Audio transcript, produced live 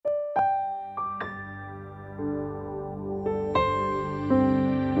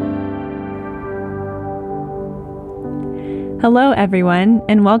Hello, everyone,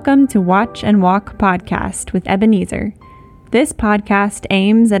 and welcome to Watch and Walk podcast with Ebenezer. This podcast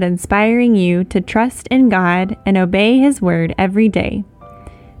aims at inspiring you to trust in God and obey His word every day.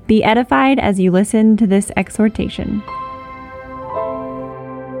 Be edified as you listen to this exhortation.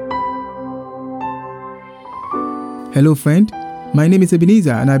 Hello, friend. My name is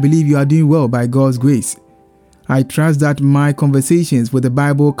Ebenezer, and I believe you are doing well by God's grace. I trust that my conversations with the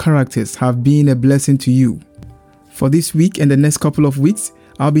Bible characters have been a blessing to you. For this week and the next couple of weeks,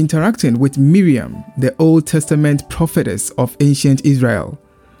 I'll be interacting with Miriam, the Old Testament prophetess of ancient Israel.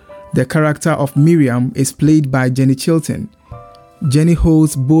 The character of Miriam is played by Jenny Chilton. Jenny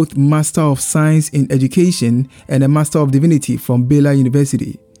holds both Master of Science in Education and a Master of Divinity from Baylor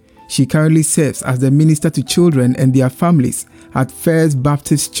University. She currently serves as the minister to children and their families at First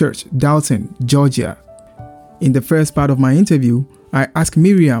Baptist Church, Dalton, Georgia. In the first part of my interview, I asked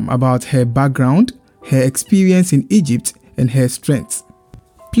Miriam about her background, her experience in Egypt, and her strengths.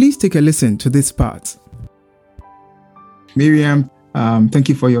 Please take a listen to this part. Miriam, thank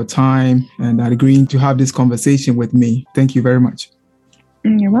you for your time and agreeing to have this conversation with me. Thank you very much.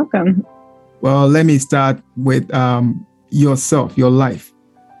 You're welcome. Well, let me start with yourself, your life.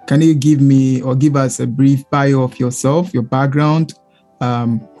 Can you give me or give us a brief bio of yourself, your background?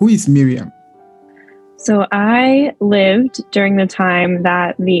 Who is Miriam? So I lived during the time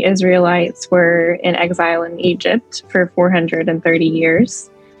that the Israelites were in exile in Egypt for 430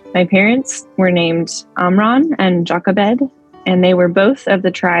 years. My parents were named Amram and Jochebed, and they were both of the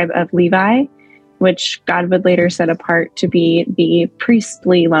tribe of Levi, which God would later set apart to be the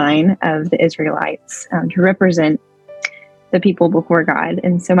priestly line of the Israelites, to represent the people before God.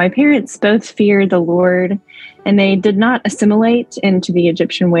 And so my parents both feared the Lord, and they did not assimilate into the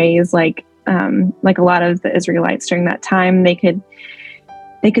Egyptian ways like a lot of the Israelites during that time. They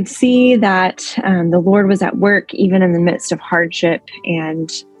could see that the Lord was at work even in the midst of hardship,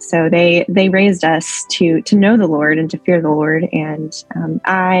 and so they raised us to know the Lord and to fear the Lord. And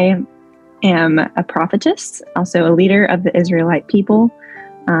I am a prophetess, also a leader of the Israelite people,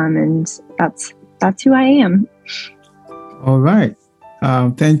 and that's who I am. All right.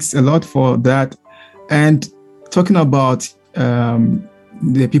 Thanks a lot for that. And talking about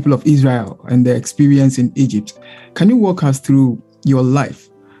the people of Israel and their experience in Egypt, can you walk us through your life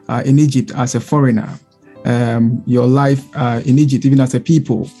in Egypt as a foreigner, your life in Egypt even as a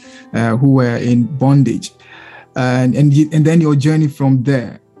people who were in bondage, and then your journey from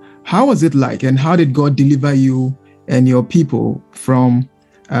there? How was it like, and how did God deliver you and your people from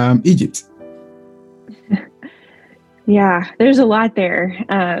Egypt? Yeah, there's a lot there.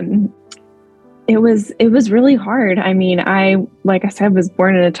 It was really hard. I mean, like I said, was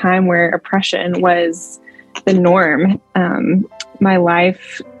born in a time where oppression was the norm. My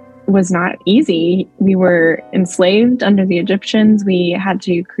life was not easy. We were enslaved under the Egyptians. We had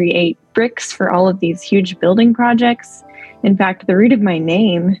to create bricks for all of these huge building projects. In fact, the root of my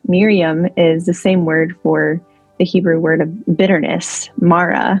name, Miriam, is the same word for the Hebrew word of bitterness,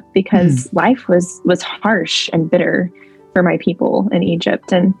 Mara, because life was harsh and bitter for my people in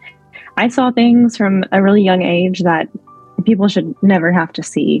Egypt. And I saw things from a really young age that people should never have to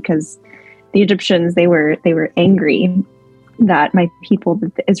see, because the Egyptians, they were angry that my people,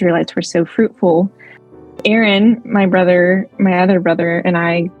 that the Israelites, were so fruitful. Aaron, my other brother, and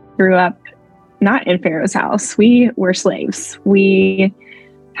I grew up not in Pharaoh's house. We were slaves. We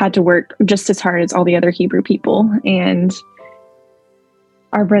had to work just as hard as all the other Hebrew people. And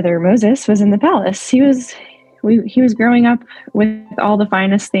our brother Moses was in the palace. He was growing up with all the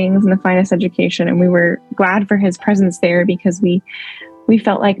finest things and the finest education, and we were glad for his presence there, because we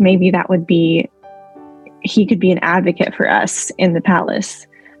felt like maybe he could be an advocate for us in the palace.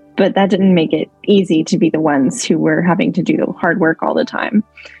 But that didn't make it easy to be the ones who were having to do the hard work all the time.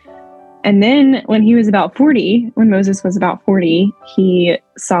 And then when Moses was about 40, he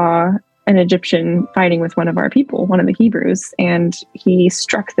saw an Egyptian fighting with one of our people, one of the Hebrews, and he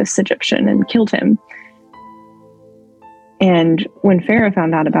struck this Egyptian and killed him. And when Pharaoh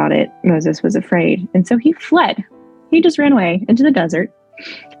found out about it, Moses was afraid. And so he fled. He just ran away into the desert.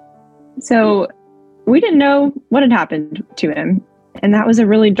 So we didn't know what had happened to him. And that was a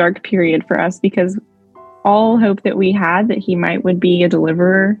really dark period for us, because all hope that we had that he would be a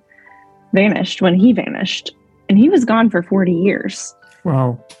deliverer vanished when he vanished. And he was gone for 40 years.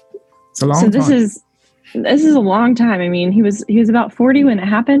 Wow. It's a long time. So this is a long time. I mean, he was about 40 when it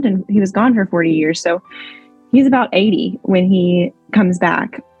happened, and he was gone for 40 years. So he's about 80 when he comes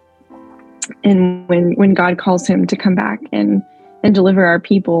back, and when God calls him to come back and deliver our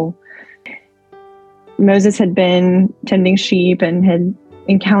people. Moses had been tending sheep and had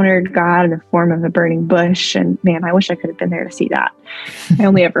encountered God in the form of a burning bush. And man, I wish I could have been there to see that. I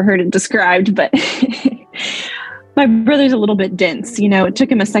only ever heard it described, but my brother's a little bit dense. It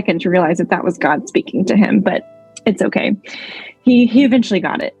took him a second to realize that was God speaking to him, but it's okay. He eventually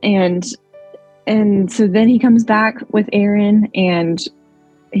got it. And so then he comes back with Aaron, and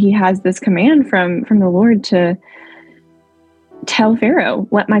he has this command from the Lord to tell Pharaoh,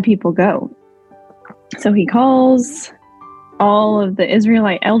 let my people go. So he calls all of the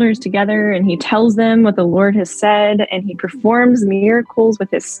Israelite elders together, and he tells them what the Lord has said, and he performs miracles with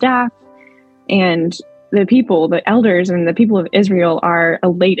his staff. And the people, the elders and the people of Israel are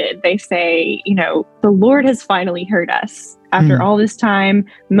elated. They say, the Lord has finally heard us. After all this time,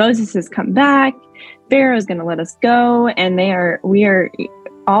 Moses has come back. Pharaoh is going to let us go. And we are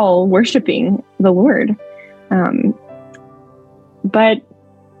all worshiping the Lord. But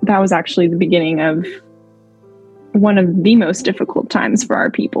that was actually the beginning of one of the most difficult times for our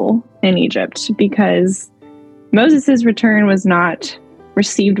people in Egypt, because Moses' return was not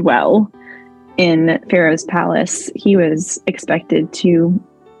received well in Pharaoh's palace. He was expected to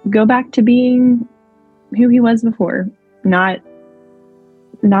go back to being who he was before, not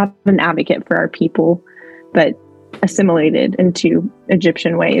an advocate for our people, but assimilated into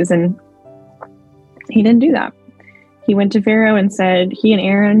Egyptian ways. And he didn't do that. He went to Pharaoh and said, he and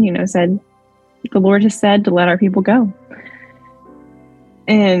Aaron, said, the Lord has said to let our people go.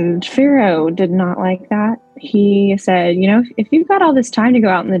 And Pharaoh did not like that. He said, if you've got all this time to go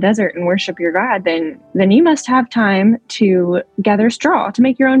out in the desert and worship your God, then you must have time to gather straw to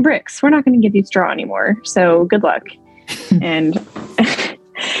make your own bricks. We're not going to give you straw anymore. So good luck. and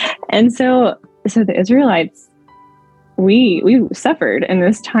so the Israelites, we suffered in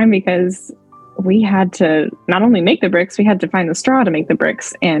this time because we had to not only make the bricks, we had to find the straw to make the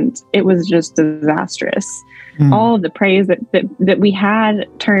bricks. And it was just disastrous. All of the praise that we had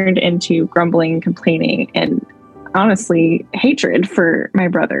turned into grumbling, complaining, and honestly hatred for my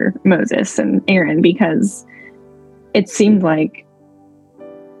brother Moses and Aaron, because it seemed like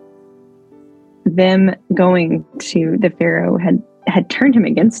them going to the Pharaoh had turned him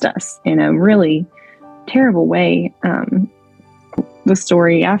against us in a really terrible way. The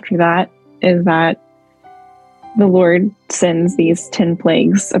story after that is that the Lord sends these 10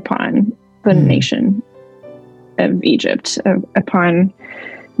 plagues upon the nation of Egypt, upon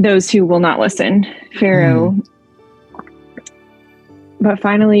those who will not listen. Pharaoh. But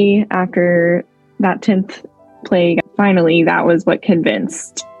finally, after that 10th plague, that was what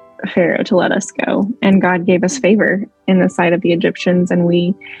convinced Pharaoh to let us go. And God gave us favor in the sight of the Egyptians, and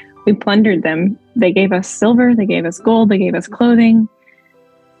we plundered them. They gave us silver, they gave us gold, they gave us clothing,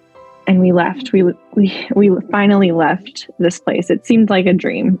 and we left. We finally left this place. It seemed like a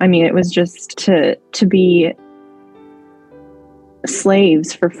dream. I mean, it was just to be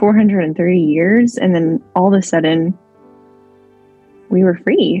slaves for 430 years, and then all of a sudden we were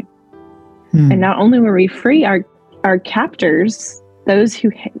free. And not only were we free, our captors, those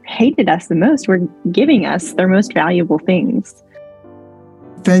who hated us the most, were giving us their most valuable things.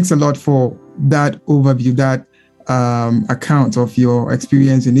 Thanks a lot for that overview, that account of your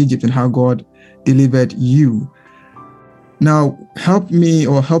experience in Egypt and how God delivered you. Now, help me,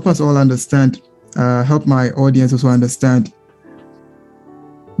 or help us all understand, help my audience also understand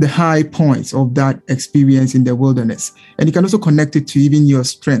the high points of that experience in the wilderness. And you can also connect it to even your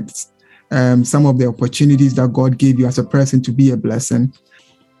strengths, some of the opportunities that God gave you as a person to be a blessing.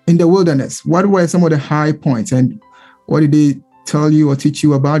 In the wilderness, what were some of the high points, and what did they tell you or teach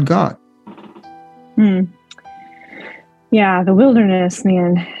you about God? Yeah, the wilderness,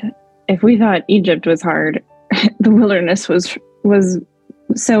 man. If we thought Egypt was hard, the wilderness was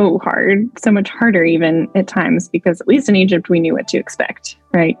so hard, so much harder even at times, because at least in Egypt we knew what to expect,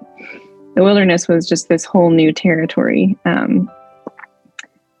 right? The wilderness was just this whole new territory.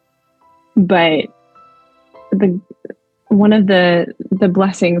 But one of the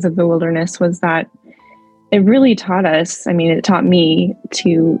blessings of the wilderness was that it really taught us, it taught me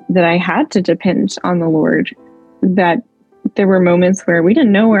that I had to depend on the Lord, that there were moments where we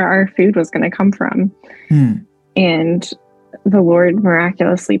didn't know where our food was going to come from. And the Lord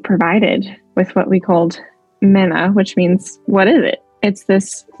miraculously provided with what we called manna, which means, what is it? It's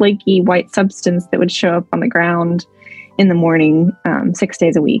this flaky white substance that would show up on the ground in the morning, 6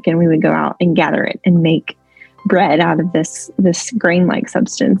 days a week. And we would go out and gather it and make bread out of this grain-like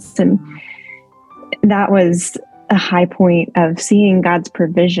substance. And that was a high point of seeing God's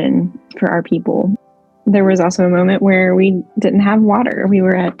provision for our people. There was also a moment where we didn't have water. We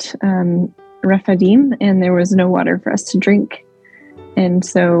were at Rephidim, and there was no water for us to drink. And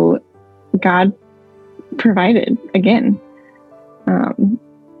so God provided again.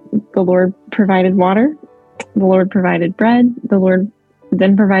 the Lord provided water, the Lord provided bread, the Lord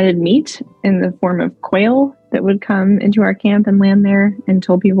then provided meat in the form of quail that would come into our camp and land there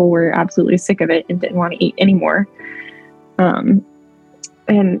until people were absolutely sick of it and didn't want to eat anymore. And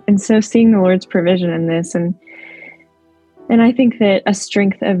so seeing the Lord's provision in this, and I think that a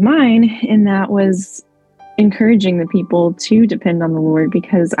strength of mine in that was encouraging the people to depend on the Lord,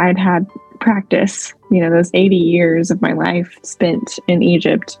 because I'd had practice, those 80 years of my life spent in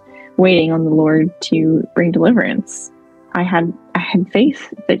Egypt waiting on the Lord to bring deliverance. I had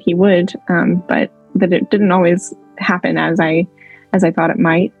faith that he would, but that it didn't always happen as I thought it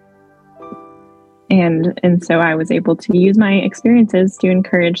might. And so I was able to use my experiences to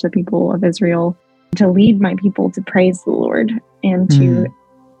encourage the people of Israel, to lead my people to praise the Lord and to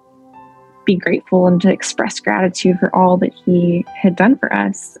be grateful and to express gratitude for all that he had done for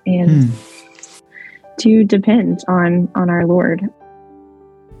us, and to depend on our Lord.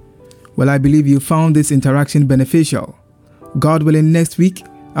 Well, I believe you found this interaction beneficial. God willing, next week,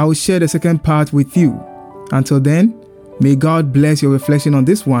 I will share the second part with you. Until then, may God bless your reflection on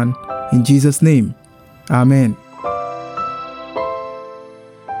this one. In Jesus' name, Amen.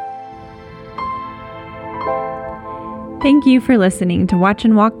 Thank you for listening to Watch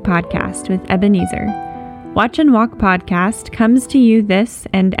and Walk Podcast with Ebenezer. Watch and Walk Podcast comes to you this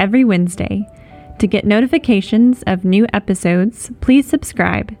and every Wednesday. To get notifications of new episodes, please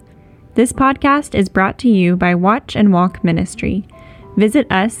subscribe. This podcast is brought to you by Watch and Walk Ministry.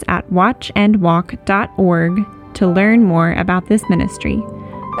 Visit us at watchandwalk.org to learn more about this ministry.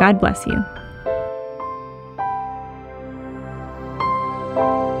 God bless you.